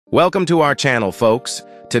Welcome to our channel, folks.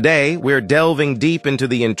 Today, we're delving deep into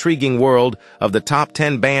the intriguing world of the top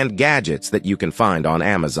 10 banned gadgets that you can find on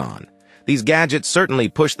Amazon. These gadgets certainly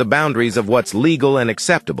push the boundaries of what's legal and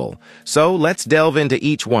acceptable, so let's delve into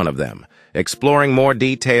each one of them, exploring more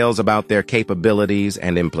details about their capabilities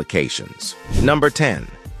and implications. Number 10.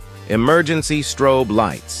 Emergency strobe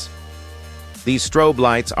lights. These strobe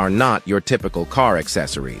lights are not your typical car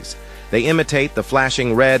accessories. They imitate the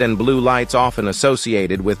flashing red and blue lights often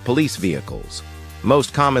associated with police vehicles.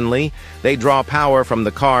 Most commonly, they draw power from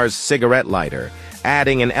the car's cigarette lighter,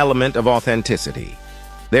 adding an element of authenticity.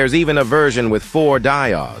 There's even a version with 4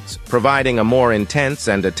 diodes, providing a more intense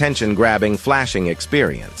and attention-grabbing flashing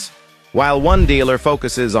experience. While one dealer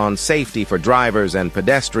focuses on safety for drivers and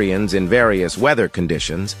pedestrians in various weather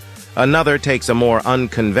conditions, another takes a more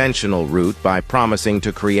unconventional route by promising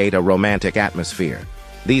to create a romantic atmosphere.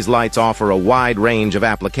 These lights offer a wide range of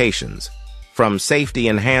applications, from safety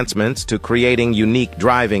enhancements to creating unique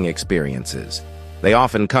driving experiences. They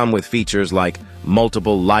often come with features like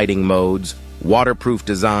multiple lighting modes, waterproof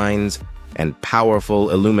designs, and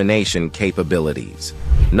powerful illumination capabilities.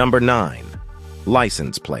 Number 9.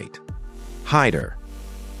 License plate hider.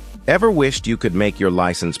 Ever wished you could make your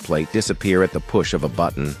license plate disappear at the push of a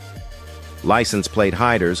button? License plate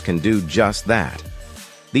hiders can do just that.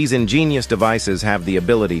 These ingenious devices have the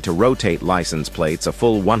ability to rotate license plates a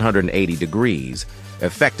full 180 degrees,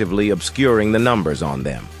 effectively obscuring the numbers on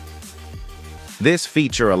them. This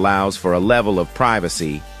feature allows for a level of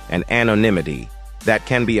privacy and anonymity that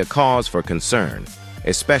can be a cause for concern,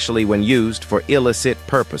 especially when used for illicit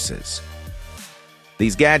purposes.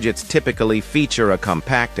 These gadgets typically feature a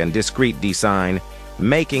compact and discreet design,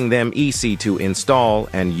 making them easy to install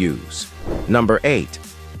and use. Number 8.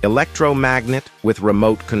 Electromagnet with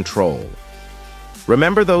remote control.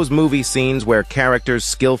 Remember those movie scenes where characters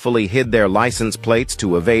skillfully hid their license plates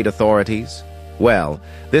to evade authorities? Well,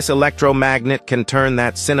 this electromagnet can turn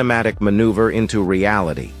that cinematic maneuver into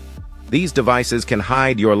reality. These devices can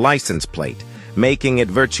hide your license plate, making it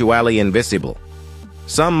virtually invisible.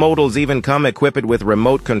 Some models even come equipped with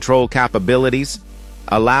remote control capabilities,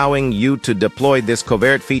 allowing you to deploy this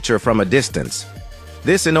covert feature from a distance.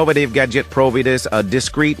 This innovative gadget provides a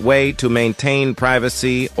discreet way to maintain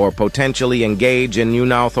privacy or potentially engage in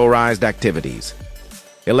unauthorized activities.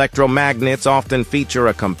 Electromagnets often feature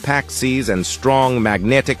a compact size and strong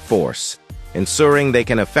magnetic force, ensuring they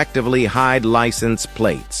can effectively hide license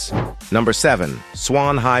plates. Number 7.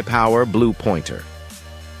 Swan High Power Blue Pointer.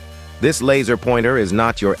 This laser pointer is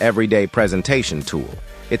not your everyday presentation tool.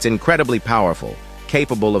 It's incredibly powerful,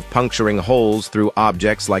 capable of puncturing holes through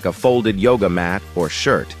objects like a folded yoga mat or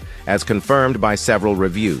shirt, as confirmed by several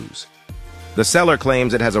reviews. The seller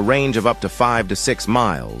claims it has a range of up to 5 to 6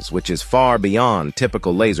 miles, which is far beyond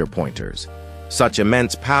typical laser pointers. Such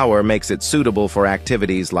immense power makes it suitable for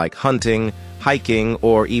activities like hunting, hiking,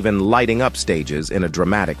 or even lighting up stages in a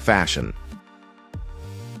dramatic fashion.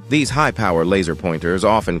 These high-power laser pointers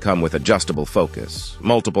often come with adjustable focus,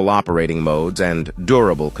 multiple operating modes, and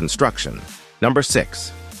durable construction. Number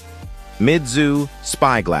 6. Midzu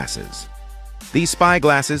Spy Glasses. These spy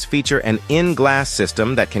glasses feature an in-glass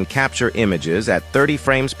system that can capture images at 30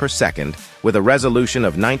 frames per second with a resolution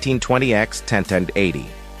of 1920x 1080.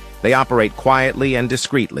 They operate quietly and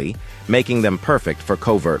discreetly, making them perfect for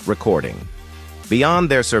covert recording. Beyond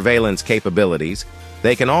their surveillance capabilities,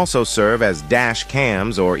 they can also serve as dash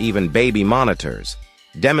cams or even baby monitors,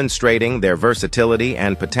 demonstrating their versatility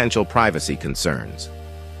and potential privacy concerns.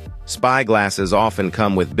 Spy glasses often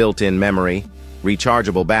come with built-in memory,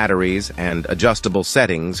 rechargeable batteries, and adjustable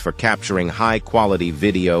settings for capturing high-quality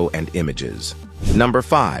video and images. Number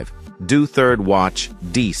 5. Deauther Watch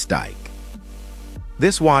D-Stike.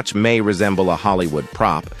 This watch may resemble a Hollywood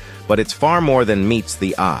prop, but it's far more than meets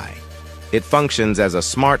the eye. It functions as a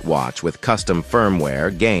smartwatch with custom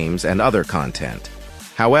firmware, games, and other content.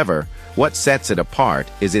 However, what sets it apart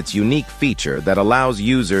is its unique feature that allows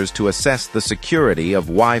users to assess the security of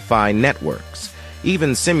Wi-Fi networks,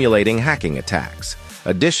 even simulating hacking attacks.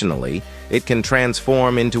 Additionally, it can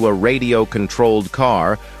transform into a radio-controlled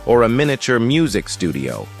car or a miniature music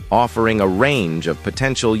studio, offering a range of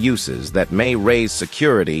potential uses that may raise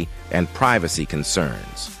security and privacy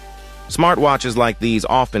concerns. Smartwatches like these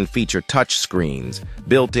often feature touch screens,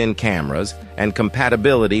 built-in cameras, and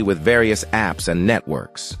compatibility with various apps and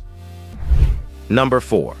networks. Number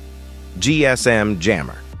 4. GSM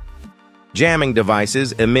Jamer. Jamming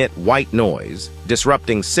devices emit white noise,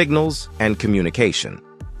 disrupting signals and communication.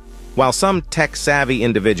 While some tech-savvy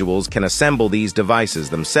individuals can assemble these devices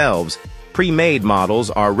themselves, pre-made models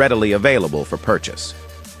are readily available for purchase.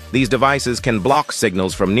 These devices can block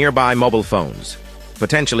signals from nearby mobile phones,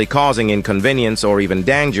 potentially causing inconvenience or even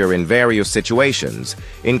danger in various situations,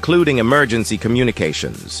 including emergency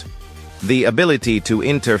communications. The ability to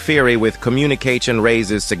interfere with communication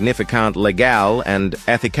raises significant legal and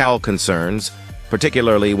ethical concerns,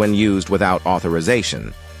 particularly when used without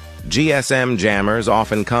authorization. GSM jammers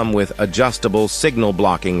often come with adjustable signal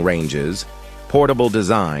blocking ranges, portable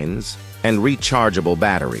designs, and rechargeable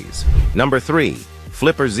batteries. Number 3.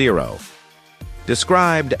 Flipper Zero.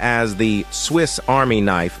 Described as the Swiss Army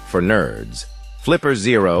knife for nerds, Flipper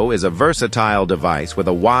Zero is a versatile device with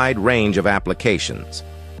a wide range of applications.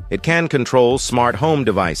 It can control smart home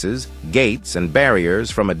devices, gates, and barriers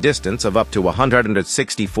from a distance of up to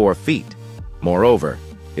 164 feet. Moreover,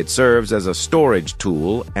 it serves as a storage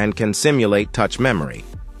tool and can simulate touch memory.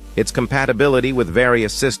 Its compatibility with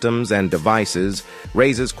various systems and devices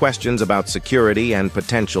raises questions about security and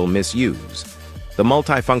potential misuse. The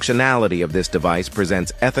multifunctionality of this device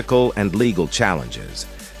presents ethical and legal challenges,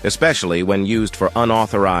 especially when used for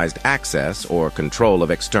unauthorized access or control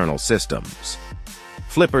of external systems.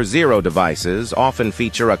 Flipper Zero devices often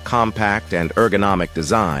feature a compact and ergonomic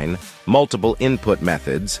design, multiple input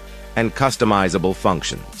methods, and customizable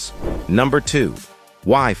functions. Number 2.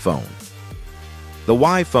 Y-Phone. The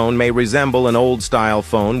Y-Phone may resemble an old-style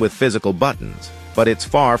phone with physical buttons, but it's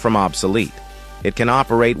far from obsolete. It can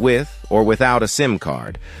operate with or without a SIM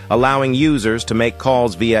card, allowing users to make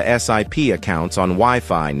calls via SIP accounts on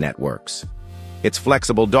Wi-Fi networks. Its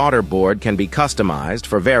flexible daughter board can be customized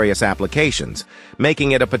for various applications,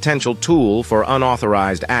 making it a potential tool for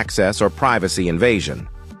unauthorized access or privacy invasion.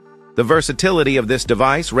 The versatility of this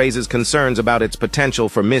device raises concerns about its potential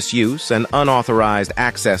for misuse and unauthorized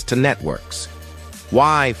access to networks.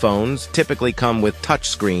 Y-phones typically come with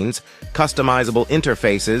touchscreens, customizable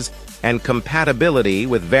interfaces, and compatibility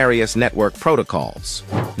with various network protocols.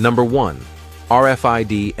 Number 1.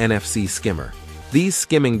 RFID NFC Skimmer. These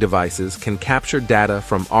skimming devices can capture data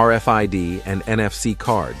from RFID and NFC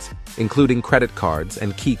cards, including credit cards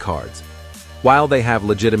and key cards. While they have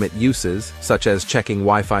legitimate uses, such as checking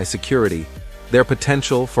Wi-Fi security, their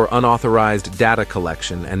potential for unauthorized data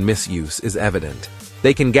collection and misuse is evident.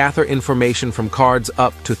 They can gather information from cards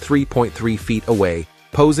up to 3.3 feet away,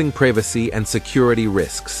 posing privacy and security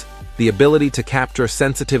risks. The ability to capture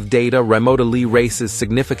sensitive data remotely raises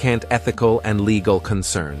significant ethical and legal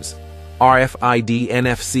concerns. RFID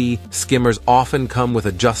NFC skimmers often come with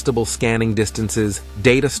adjustable scanning distances,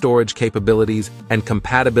 data storage capabilities, and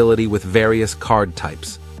compatibility with various card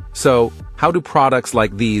types. So, how do products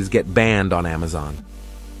like these get banned on Amazon?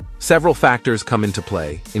 Several factors come into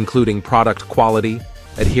play, including product quality,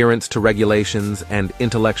 adherence to regulations, and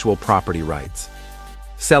intellectual property rights.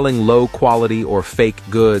 Selling low-quality or fake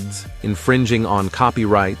goods, infringing on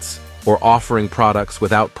copyrights, or offering products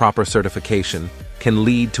without proper certification can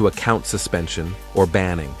lead to account suspension or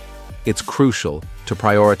banning. It's crucial to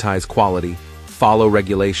prioritize quality, follow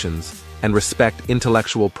regulations, and respect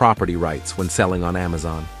intellectual property rights when selling on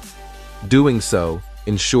Amazon. Doing so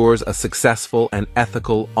ensures a successful and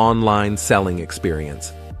ethical online selling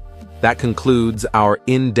experience. That concludes our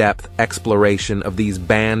in-depth exploration of these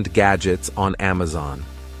banned gadgets on Amazon.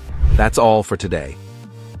 That's all for today.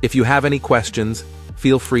 If you have any questions,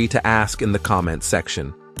 feel free to ask in the comments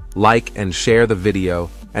section. Like and share the video,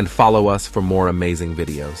 and follow us for more amazing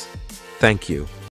videos. Thank you.